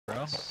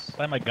bro.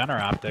 Play my gunner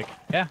optic.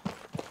 Yeah.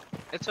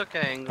 It's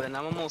okay, England.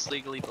 I'm almost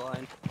legally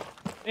blind.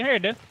 Here,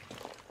 dude.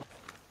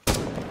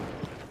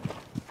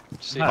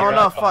 Oh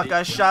no, fuck,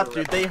 I shot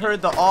through. They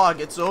heard the AUG.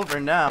 It's over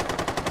now.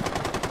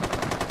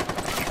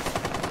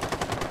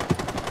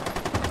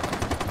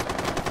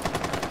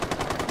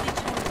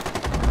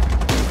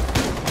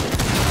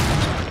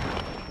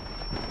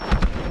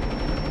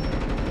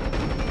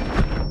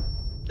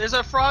 There's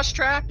a frost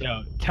trap.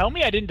 Yo, tell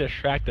me I didn't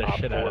distract the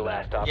shit out of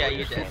that. Yeah,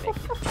 you did.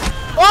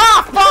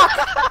 Oh, fuck!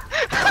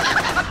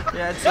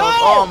 Yeah, it's over.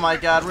 Oh my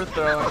god, we're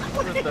throwing.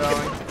 We're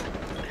throwing.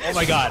 Oh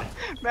my god.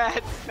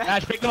 Matt,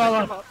 Matt, pick them all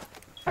up.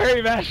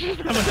 Hurry, Matt.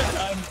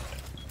 Come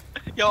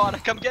Yo, Anna,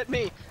 come get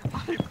me.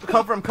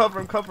 Cover him, cover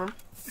him, cover him.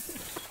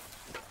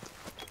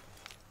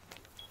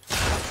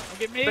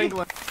 Get me.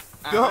 England.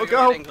 I'm Go, gonna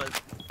go. get England.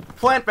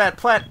 Plant, Matt,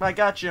 plant. I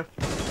got you.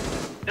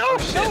 No, Oh,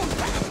 shit.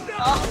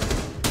 Oh.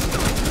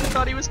 I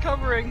thought he was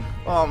covering.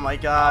 Oh my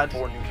god.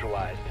 Four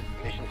neutralized.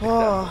 Mission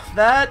Oh,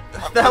 that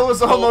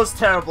was almost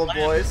terrible,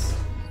 boys.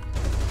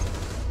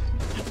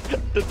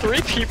 The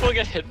 3 people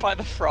get hit by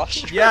the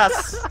frost trap.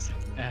 Yes.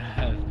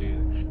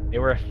 Dude, they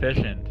were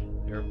efficient.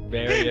 They were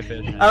very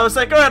efficient. I was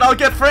like, alright, I'll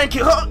get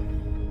Frankie.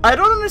 I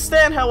don't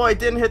understand how I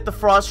didn't hit the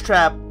frost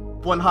trap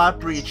when hot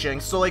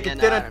breaching, so like Yeah, it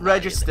no, I didn't don't know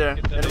register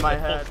They in my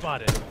full head.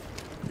 spotted.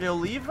 Yo,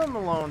 leave him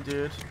alone,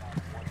 dude.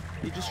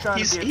 He's just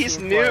trying to be a He's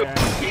team new. player.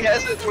 He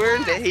hasn't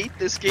learned to hate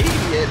this game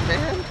yet,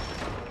 man.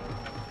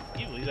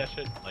 Can you believe that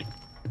shit? Like,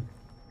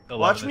 the love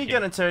Watch of me this get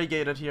game.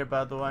 interrogated here,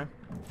 by the way.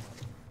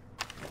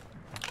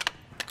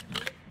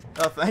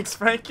 Oh, thanks,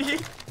 Frankie.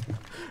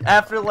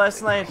 After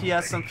last night, he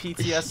has some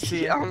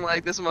PTSD. Yeah, I'm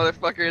like, this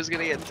motherfucker is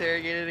gonna get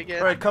interrogated again.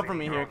 Alright, cover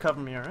me here,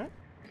 alright?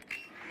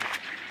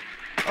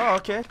 Oh,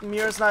 okay.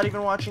 Mira's not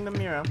even watching the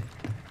Mira.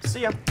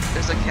 See ya.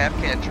 There's a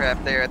Capcat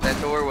trap there at that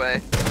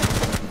doorway.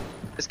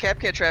 There's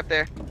Capcat trap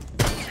there.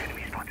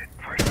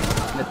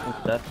 Missing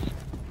steps.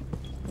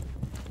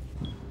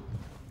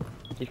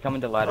 He's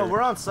coming to ladder. Oh,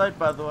 we're on site,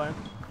 by the way.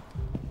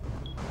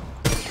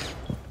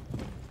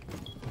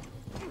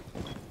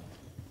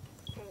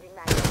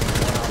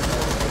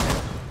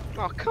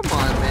 Oh, come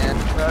on, man.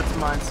 That's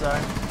mine,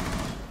 sorry.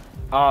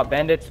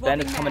 Bandits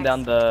coming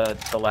down the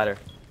ladder.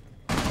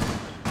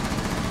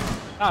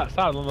 Ah,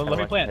 stop. Let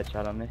me plant.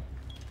 Headshot on me.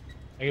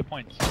 I get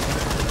points.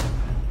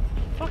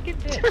 Fucking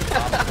did.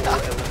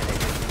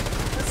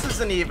 This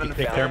isn't even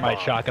Pick fair. thermite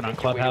shotgun on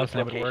Clubhouse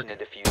and it would work.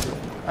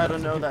 I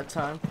don't know that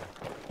time.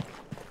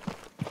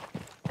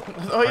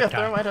 Oh yeah, Part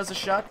time. Thermite has a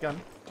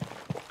shotgun.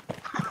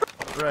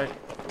 Right.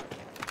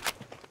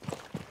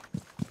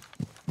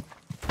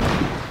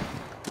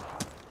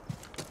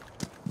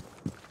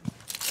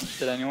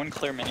 Did anyone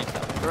clear mini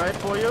tower? Right,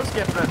 boyos,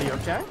 get ready,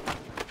 okay?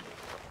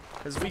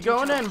 Cause we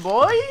going in,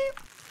 boy!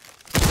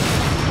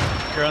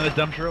 You're on this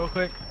dumpster real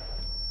quick.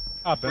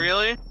 Hop in.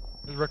 Really?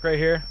 There's Rook right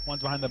here.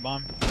 One's behind the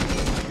bomb.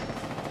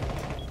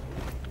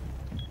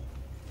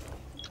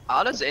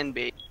 Otta's in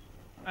B.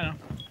 I know.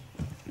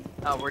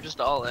 Oh, we're just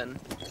all in.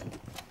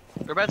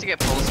 We're about to get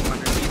pulls from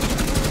underneath.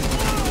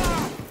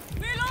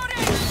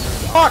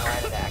 Fuck!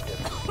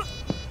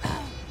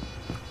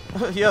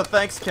 Yo,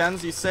 thanks,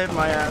 Kenz. You saved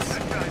my ass.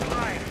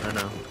 I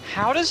know.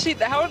 How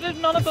did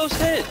none of those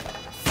hit?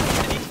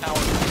 Mini tower.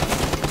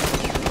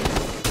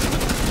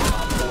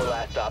 Four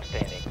last stop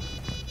standing.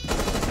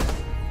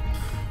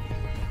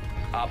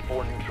 Op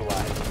 4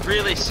 neutralized.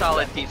 Really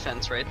solid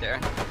defense right there.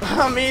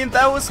 I mean,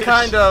 that was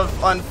kind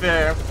of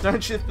unfair,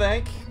 don't you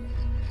think?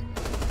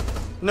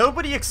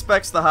 Nobody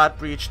expects the hot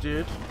breach,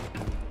 dude.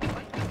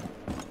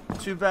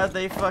 Too bad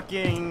they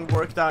fucking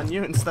worked on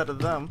you instead of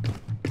them.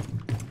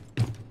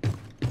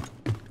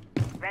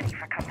 Ready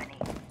for company.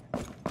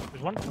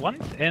 There's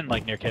one's in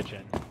like near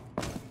kitchen.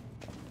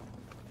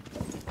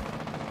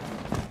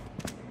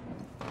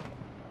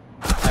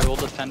 I will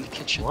defend the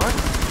kitchen. What?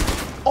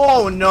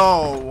 Oh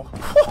no!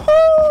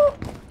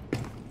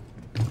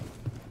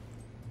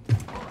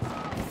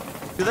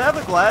 Do they have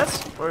a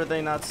glass? Or are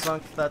they not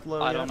sunk that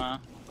low I yet? don't know.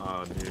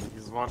 Oh, dude,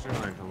 he's watching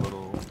like a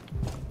little.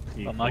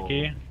 People.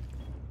 Unlucky.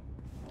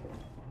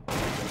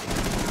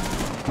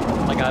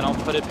 Like, I don't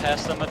put it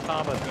past them at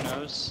top, but who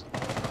knows?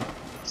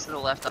 It's to the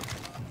left.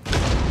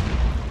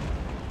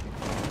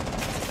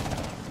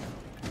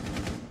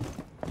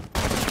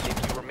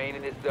 If you remain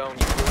in this zone,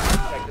 you will be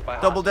detected by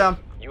Double hostiles. down.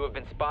 You have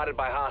been spotted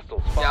by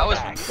hostiles. Fall Yeah, I was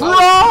back.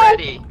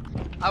 ready.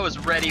 I was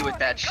ready with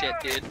that shit,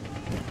 dude.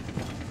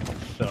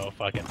 So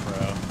fucking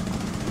pro.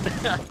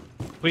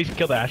 Please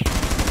kill Dash.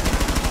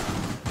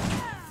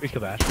 Please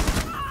kill Dash.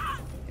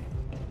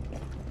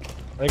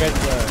 Are you guys in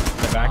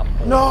the back? Op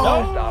 4 No!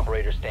 last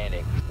operator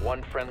standing.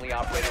 One friendly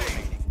operator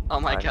remaining. Oh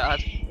my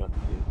god.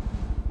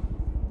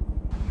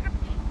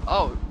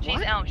 Oh, She's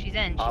what? out. She's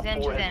in. Op She's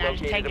in. 4 She's in. has I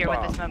just located tagged a her with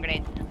bomb. the smoke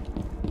grenade.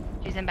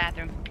 She's in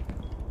bathroom.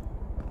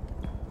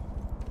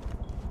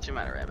 She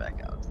might have ran back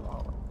out to the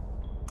hallway.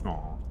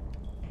 Aw.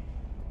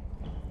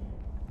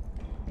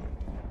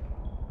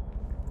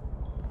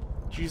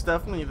 She's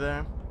definitely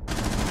there.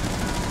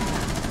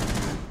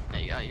 There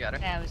you go, you got her.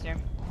 Yeah, I was there.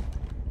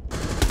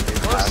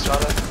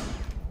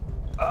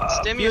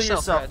 Stim Heal yourself,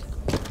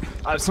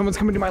 yourself. Red. Someone's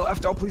coming to my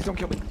left. Oh, please don't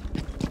kill me.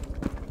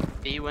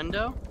 B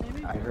window,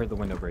 maybe? I heard the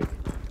window break.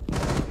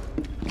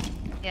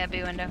 Yeah,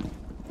 B window.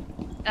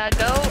 Go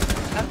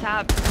up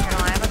top.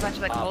 I have a bunch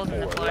of like Op holes in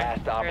the 4, floor.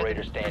 last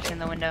operator There's standing. in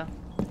the window.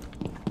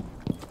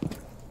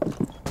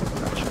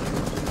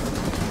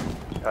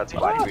 That's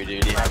body for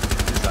duty. He's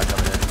not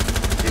coming in.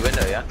 B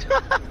window, yeah?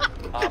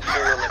 Op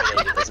 4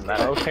 eliminated. Doesn't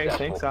matter. Okay,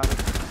 thanks, Adam.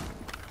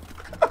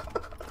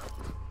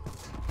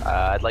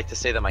 I'd like to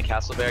say that my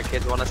Castle Bear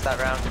kids won us that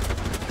round.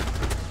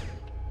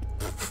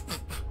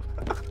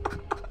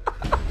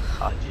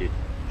 Oh, dude.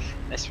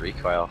 Nice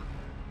recoil.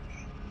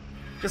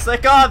 Just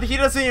like, oh, he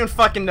doesn't even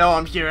fucking know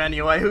I'm here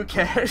anyway. Who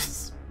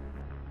cares?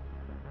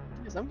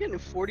 Because I'm getting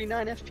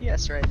 49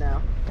 FPS right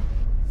now.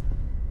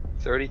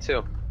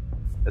 32.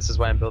 This is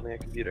why I'm building a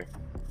computer.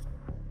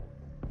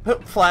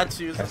 Flat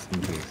shoes. Rest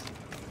in peace.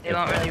 They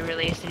won't really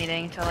release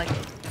anything until like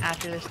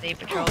after the state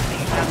patrol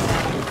figures out.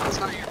 That's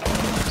not your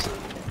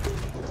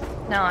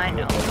fault. No, I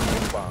know.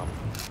 Bomb.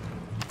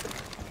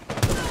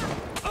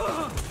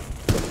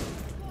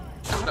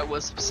 But I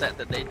was upset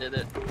that they did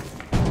it.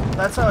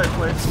 That's how I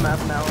play this map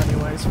now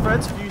anyways.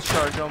 Fred's fuse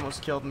charge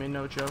almost killed me,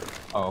 no joke.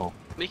 Oh.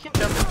 We can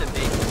jump into B.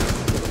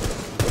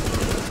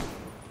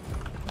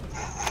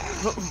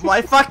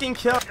 Why fucking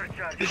kill?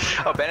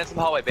 Oh, bandits in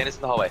the hallway, bandits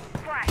in the hallway.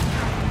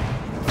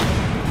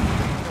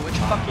 Which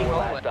fucking 4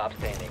 hallway? last stop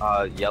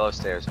standing. Yellow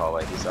stairs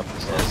hallway, he's up the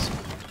stairs.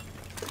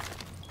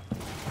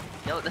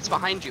 Yo, that's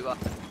behind you.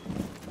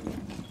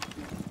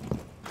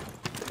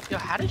 Yo,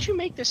 how did you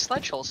make this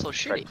sledge hole so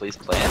Fred, shitty? please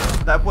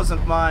plan. That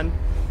wasn't mine.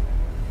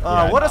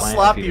 Yeah, What a mine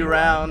sloppy if you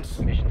round.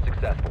 Mission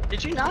successful.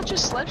 Did you not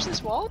just sledge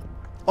this wall?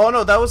 Oh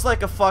no, that was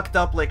like a fucked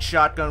up like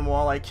shotgun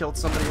wall. I killed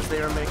somebody as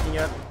they were making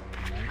it.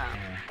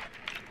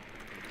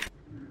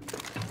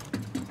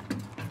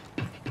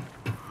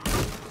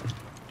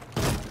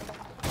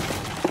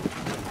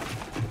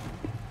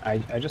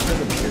 I just heard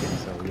them shooting,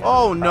 so yeah.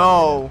 Oh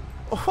no!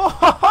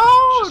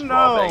 Oh Just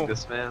wallbang no!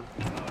 this man.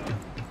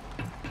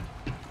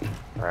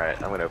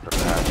 Alright, I'm gonna open the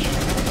hatch.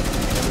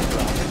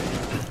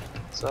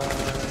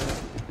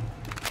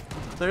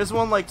 There's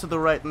one like to the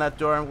right in that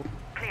door.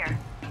 Clear.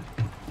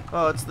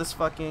 Oh, it's this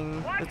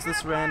fucking. It's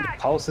this rand.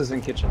 Pulse is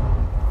in kitchen.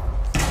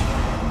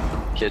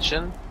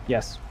 Kitchen?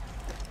 Yes.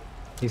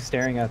 He's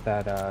staring at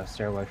that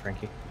stairway,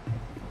 Frankie.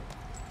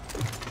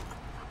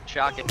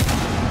 Shocking.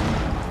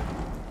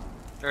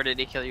 Or did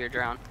he kill your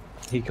drone?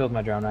 He killed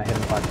my drone. I hit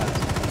him 5 times.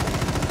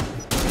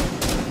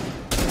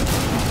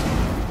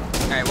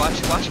 Alright,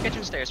 watch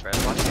kitchen stairs, Fred.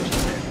 Watch kitchen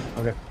stairs.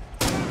 Okay.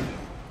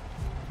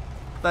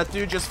 That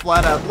dude just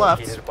flat out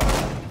left. Located a bomb.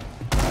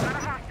 Got a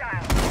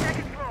hostile.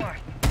 Second floor.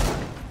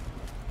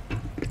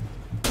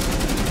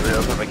 Can we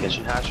open my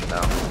kitchen hatch or no?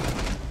 Op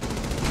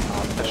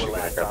 4 Actually, gonna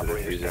last grab the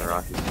operator diffuser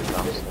and standing.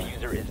 Rocky's The two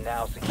diffuser is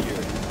now secured.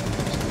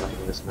 There's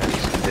nothing this man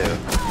can do.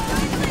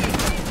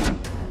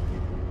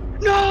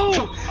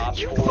 No! Op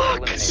You 4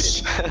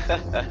 fucks!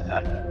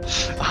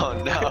 eliminated. Oh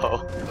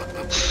no.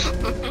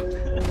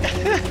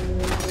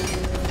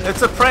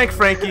 It's a prank,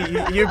 Frankie.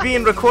 You're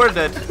being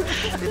recorded.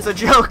 It's a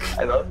joke.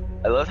 I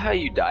love how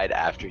you died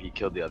after he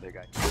killed the other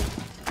guy.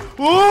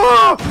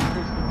 Whoa!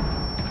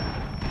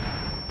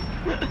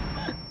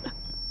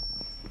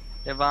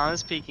 Yvonne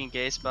is peeking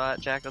gay spot.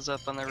 Jackal's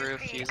up on the roof.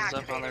 Fuse is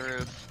up on the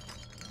roof.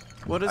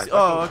 What is? I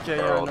Oh, fucking okay.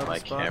 Yeah, I barreled know my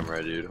the spot.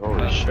 camera, dude.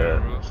 Holy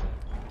shit.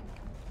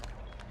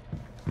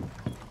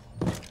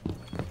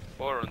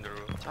 Four on the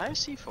roof. Do I have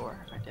C4?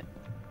 I did.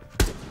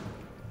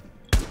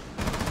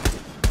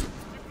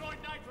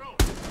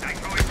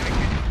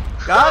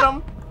 Got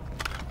him.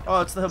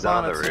 Oh, it's the Is that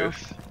on the Hibana too.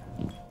 roof?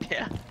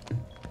 Yeah,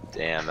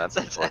 Damn, that's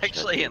that's unfortunate.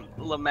 actually in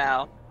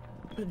Lamau.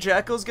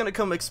 Jackal's gonna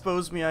come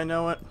expose me. I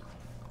know it.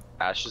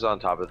 Ash is on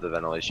top of the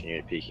ventilation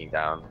unit peeking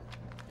down.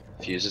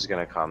 Fuse is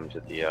gonna come to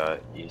the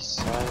east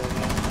side.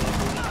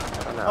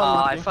 I don't know. Oh,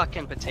 I lucky.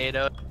 fucking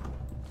potatoed.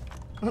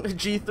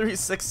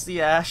 G360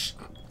 Ash.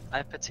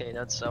 I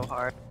potatoed so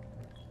hard.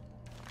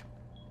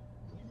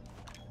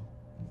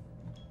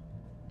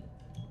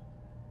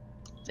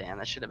 Damn,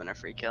 that should have been a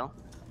free kill.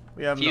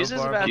 We have Fuse no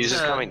is bar. about Fuse is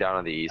to- coming down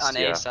on the east, On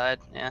yeah. A side,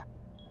 yeah.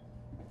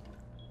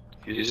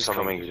 Fuse is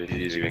coming to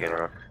Fuse again,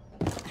 Rook.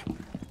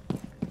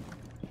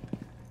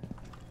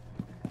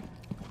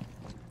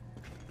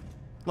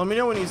 Let me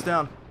know when he's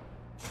down.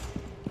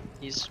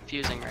 He's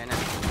fusing right now.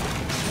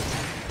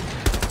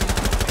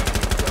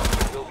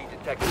 Will be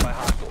detected by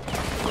hostiles.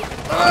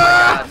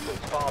 Ah!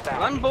 Fall back.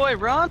 Run, boy,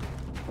 run!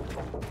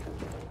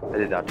 I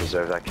did not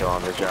deserve that kill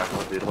on the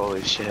Jackal, dude.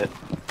 Holy shit.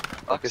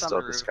 Fuck is on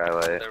still the at the roof.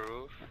 skylight. The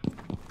roof.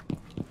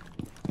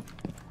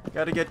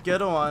 Gotta get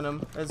ghetto on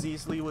him, as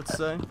Easley would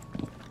say.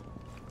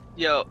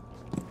 Yo.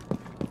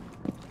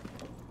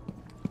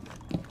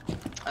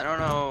 I don't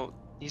know.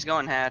 He's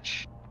going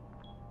hatch.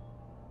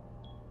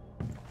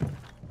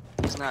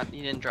 He's not.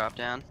 He didn't drop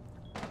down.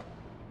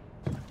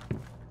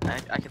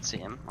 I could see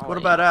him. I'll What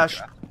let about you know if Ash? he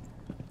dropped.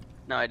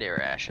 No idea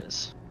where Ash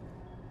is.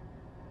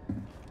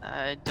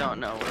 I don't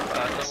know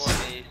where he is.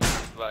 Someone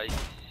is by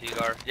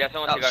cigar. Yeah,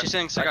 someone Oh, cigar. she's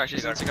in cigar.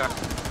 She's in cigar.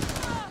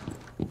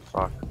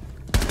 Fuck.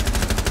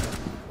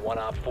 One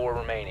op 4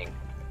 remaining.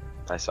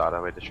 I saw it. I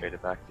waited to trade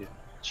it back to you.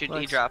 He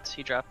Nice. dropped.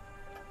 He dropped.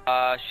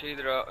 He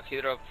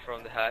dropped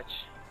from the hatch.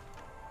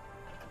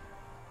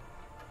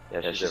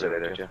 Yeah, she's over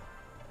there too.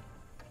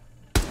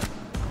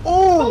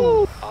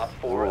 Oh! Op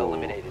 4 Ooh.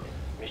 eliminated.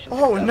 Mission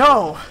Oh successful.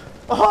 no!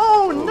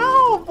 Oh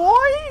no,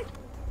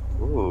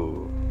 boy!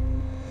 Ooh.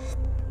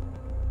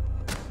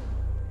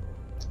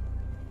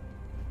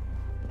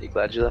 You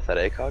glad you left that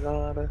ACOG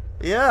on, Ada?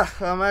 Yeah,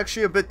 I'm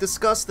actually a bit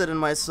disgusted in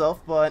myself,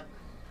 but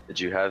Did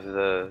you have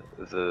the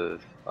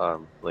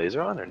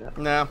laser on or no?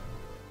 nah.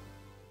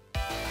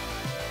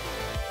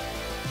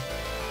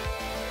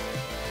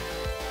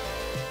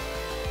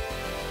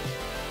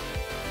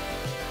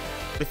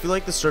 If you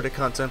like this sort of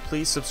content,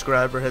 please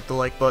subscribe or hit the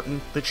like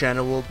button. The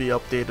channel will be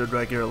updated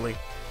regularly.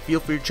 Feel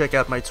free to check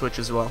out my Twitch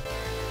as well.